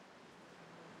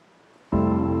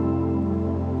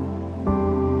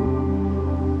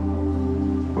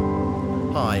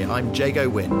Hi, I'm Jago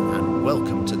Wynn, and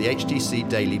welcome to the HTC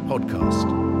Daily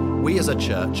podcast. We as a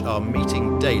church are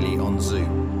meeting daily on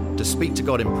Zoom to speak to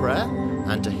God in prayer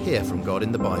and to hear from God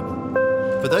in the Bible.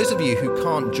 For those of you who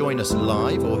can't join us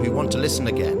live or who want to listen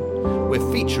again,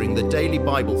 we're featuring the daily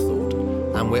Bible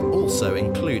thought, and we're also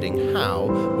including how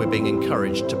we're being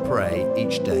encouraged to pray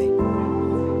each day.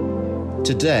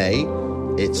 Today,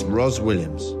 it's Ros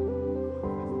Williams.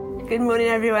 Good morning,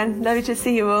 everyone. Lovely to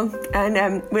see you all.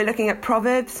 And we're looking at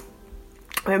Proverbs.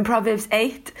 We're in Proverbs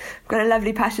 8. We've got a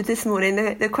lovely passage this morning.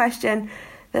 The question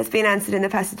that's been answered in the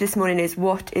passage this morning is,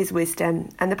 what is wisdom?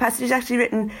 And the passage is actually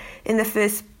written in the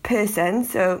first person.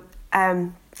 So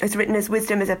it's written as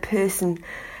wisdom as a person.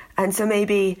 And so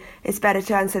maybe it's better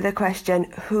to answer the question,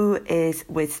 who is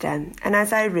wisdom? And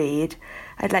as I read,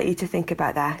 I'd like you to think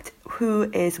about that. Who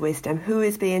is wisdom? Who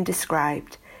is being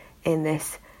described in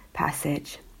this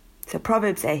passage? So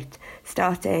Proverbs 8,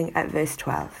 starting at verse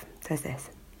 12, says this.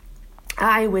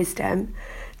 I, wisdom,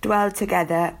 dwell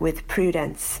together with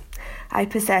prudence. I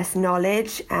possess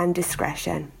knowledge and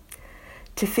discretion.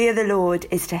 To fear the Lord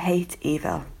is to hate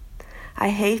evil. I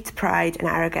hate pride and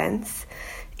arrogance,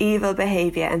 evil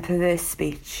behaviour and perverse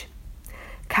speech.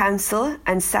 Counsel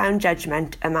and sound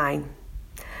judgment are mine.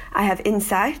 I have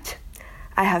insight,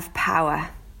 I have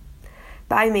power.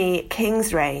 By me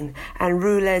kings reign and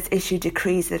rulers issue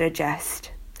decrees that are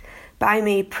just. By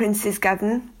me princes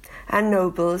govern and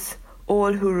nobles,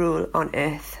 all who rule on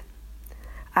earth.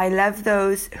 I love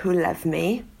those who love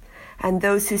me, and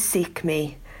those who seek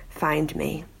me find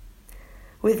me.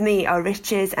 With me are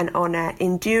riches and honour,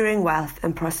 enduring wealth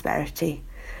and prosperity.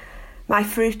 My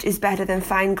fruit is better than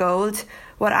fine gold,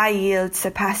 what I yield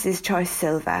surpasses choice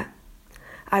silver.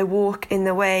 I walk in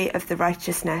the way of the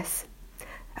righteousness,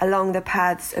 along the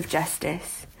paths of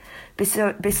justice,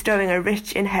 bestowing a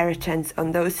rich inheritance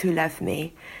on those who love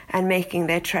me and making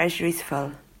their treasuries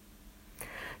full.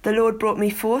 The Lord brought me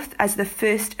forth as the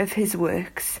first of his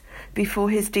works, before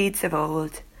his deeds of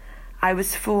old. I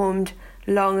was formed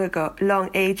long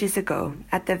ages ago,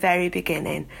 at the very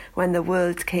beginning, when the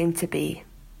world came to be.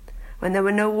 When there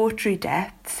were no watery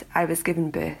depths, I was given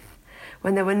birth.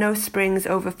 When there were no springs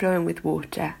overflowing with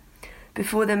water,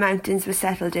 before the mountains were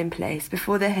settled in place,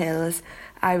 before the hills,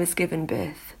 I was given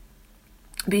birth.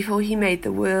 Before he made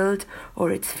the world,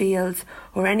 or its fields,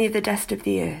 or any of the dust of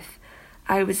the earth,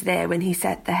 I was there when he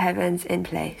set the heavens in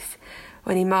place,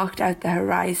 when he marked out the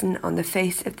horizon on the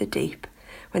face of the deep,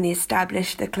 when he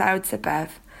established the clouds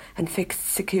above, and fixed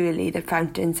securely the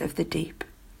fountains of the deep,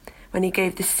 when he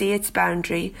gave the sea its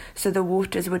boundary, so the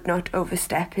waters would not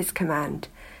overstep his command,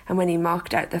 and when he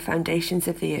marked out the foundations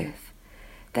of the earth.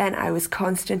 Then I was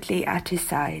constantly at his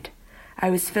side. I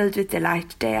was filled with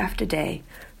delight day after day,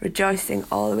 rejoicing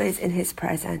always in his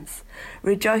presence,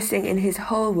 rejoicing in his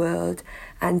whole world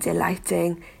and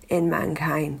delighting in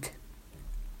mankind.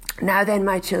 Now then,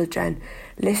 my children,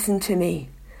 listen to me.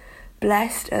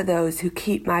 Blessed are those who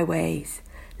keep my ways.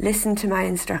 Listen to my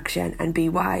instruction and be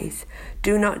wise.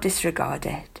 Do not disregard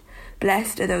it.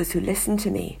 Blessed are those who listen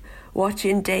to me,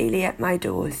 watching daily at my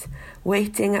doors,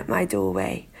 waiting at my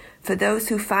doorway. For those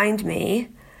who find me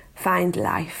find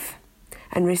life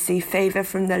and receive favour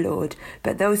from the Lord,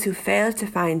 but those who fail to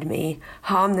find me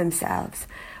harm themselves.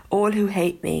 All who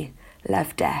hate me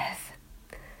love death.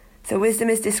 So wisdom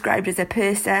is described as a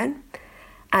person,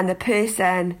 and the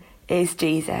person is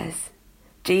Jesus.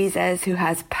 Jesus, who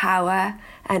has power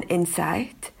and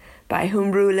insight, by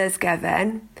whom rulers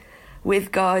govern,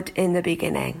 with God in the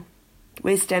beginning.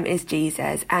 Wisdom is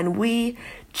Jesus, and we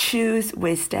choose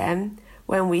wisdom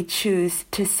when we choose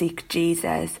to seek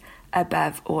Jesus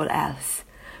above all else.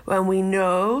 When we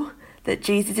know that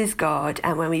Jesus is God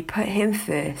and when we put him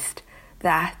first,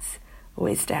 that's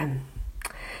wisdom.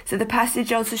 So the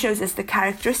passage also shows us the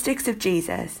characteristics of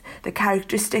Jesus, the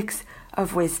characteristics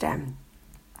of wisdom.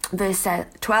 Verse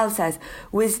 12 says,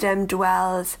 wisdom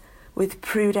dwells with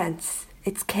prudence.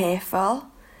 It's careful.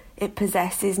 It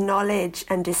possesses knowledge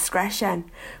and discretion.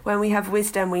 When we have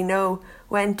wisdom, we know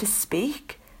when to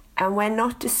speak and when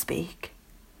not to speak.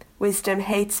 Wisdom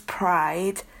hates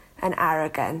pride and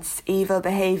arrogance, evil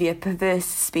behaviour, perverse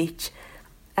speech.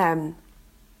 And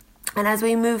as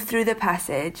we move through the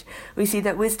passage, we see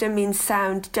that wisdom means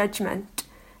sound judgment,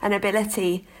 an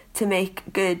ability to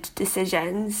make good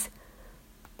decisions.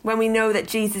 When we know that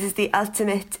Jesus is the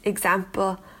ultimate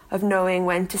example of knowing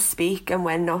when to speak and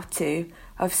when not to,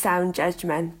 of sound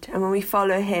judgment, and when we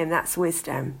follow him, that's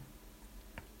wisdom.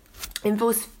 In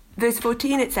verse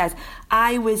 14 it says,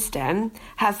 I, wisdom,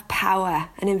 have power.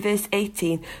 And in verse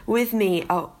 18, with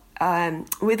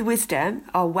wisdom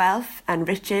are wealth and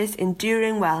riches,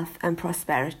 enduring wealth and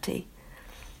prosperity.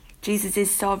 Jesus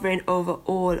is sovereign over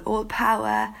all. All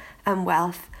power and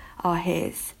wealth are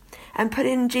his. And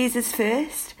putting Jesus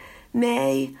first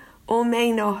may or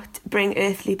may not bring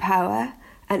earthly power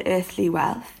and earthly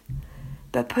wealth.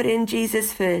 But putting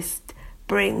Jesus first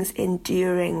brings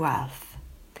enduring wealth.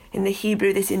 In the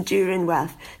Hebrew, this enduring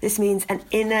wealth, this means an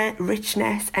inner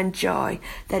richness and joy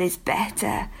that is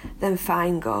better than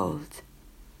fine gold.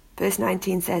 Verse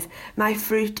 19 says, "My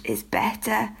fruit is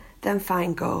better than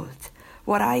fine gold.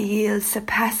 What I yield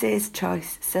surpasses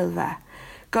choice silver."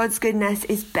 God's goodness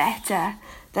is better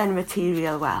than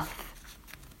material wealth.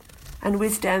 And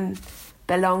wisdom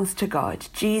belongs to God.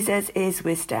 Jesus is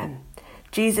wisdom.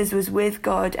 Jesus was with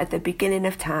God at the beginning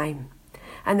of time.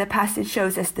 And the passage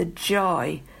shows us the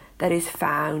joy that is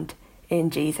found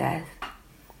in Jesus.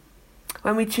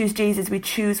 When we choose Jesus, we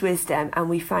choose wisdom and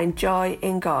we find joy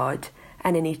in God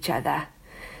and in each other.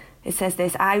 It says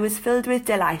this, "I was filled with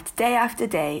delight day after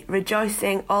day,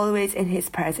 rejoicing always in his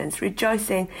presence,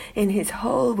 rejoicing in his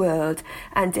whole world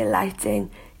and delighting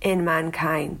in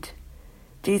mankind."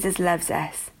 Jesus loves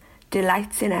us,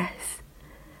 delights in us.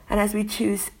 And as we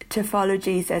choose to follow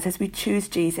Jesus, as we choose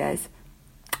Jesus,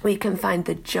 we can find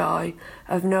the joy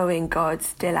of knowing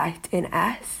God's delight in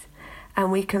us,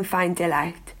 and we can find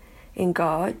delight in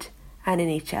God and in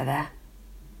each other.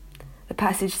 The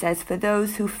passage says, "For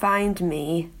those who find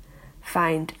me,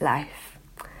 find life."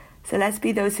 So let's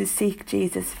be those who seek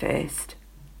Jesus first,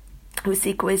 who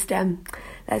seek wisdom.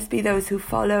 Let's be those who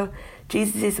follow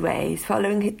Jesus' ways,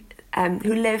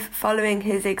 who live following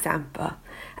his example.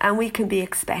 And we can be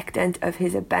expectant of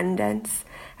his abundance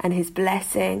and his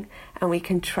blessing, and we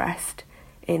can trust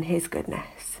in his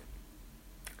goodness.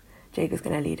 Jacob's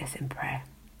going to lead us in prayer.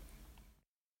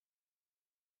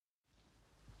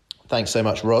 Thanks so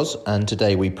much, Ros. And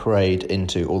today we prayed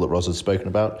into all that Ros has spoken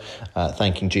about,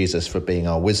 thanking Jesus for being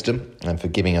our wisdom and for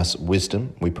giving us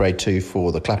wisdom. We prayed too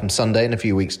for the Clapham Sunday in a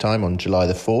few weeks' time on July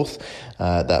the 4th.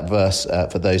 That verse,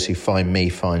 "For those who find me,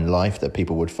 find life," that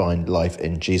people would find life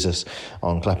in Jesus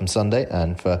on Clapham Sunday,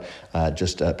 and for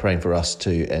just praying for us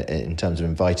too in terms of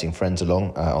inviting friends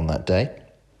along on that day.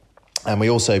 And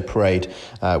we also prayed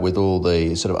with all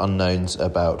the sort of unknowns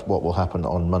about what will happen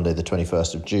on Monday the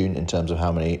 21st of June in terms of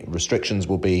how many restrictions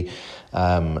will be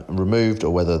removed, or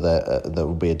whether there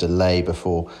will be a delay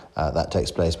before that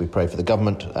takes place. We pray for the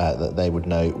government that they would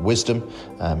know wisdom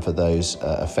for those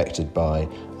affected by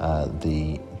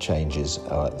the changes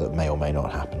that may or may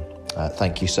not happen.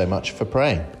 Thank you so much for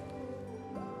praying.